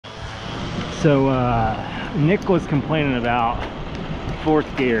So Nick was complaining about fourth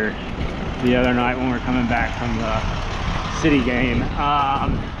gear the other night when we were coming back from the city game.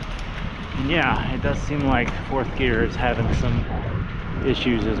 Yeah, it does seem like fourth gear is having some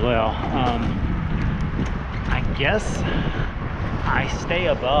issues as well. I guess I stay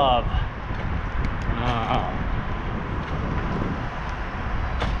above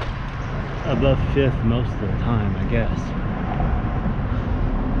fifth most of the time, I guess.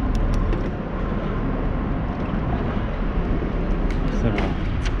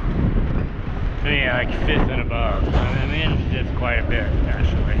 So yeah, like fifth and above. I mean, it's quite a bit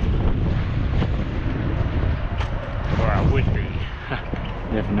actually. Or I would be,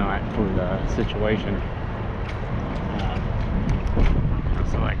 if not for the situation.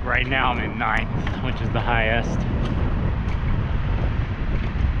 So like right now I'm in ninth, which is the highest.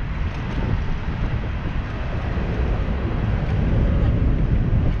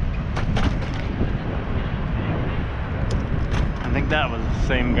 I think that was the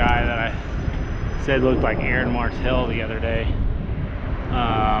same guy that I said looked like Aaron Martell the other day.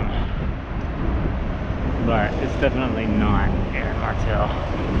 But it's definitely not Aaron Martell.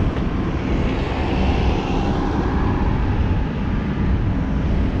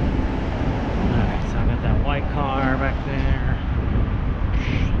 Alright, so I got that white car back there.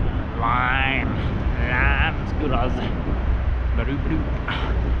 Lime scooters. I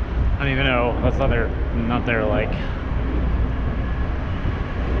don't even know, that's not their like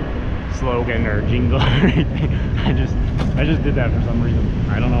slogan or jingle or anything. I just did that for some reason.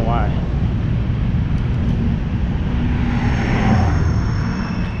 I don't know why.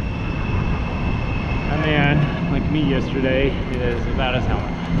 And then, like me yesterday, is without his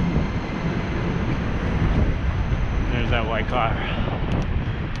helmet. There's that white car.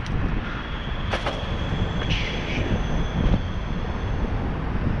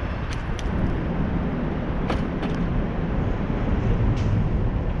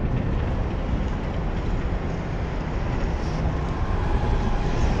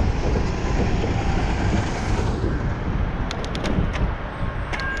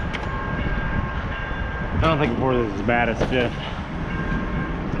 I don't think fourth is as bad as fifth,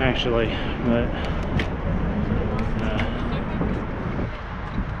 actually, but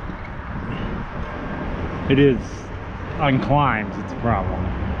it is on climbs. It's a problem,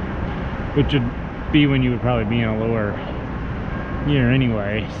 which would be when you would probably be in a lower gear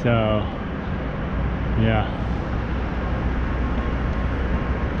anyway. So, yeah.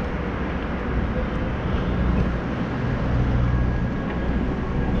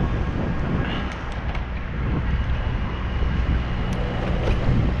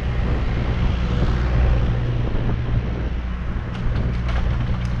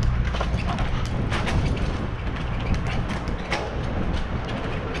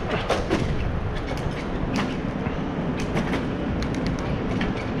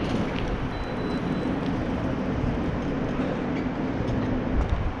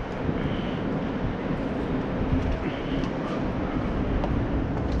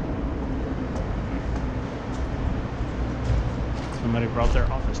 Somebody brought their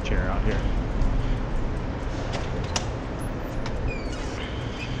office chair out here.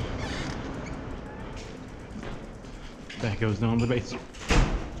 That goes down the basement.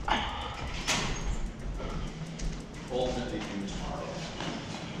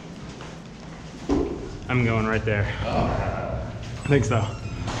 I'm going right there. I think so.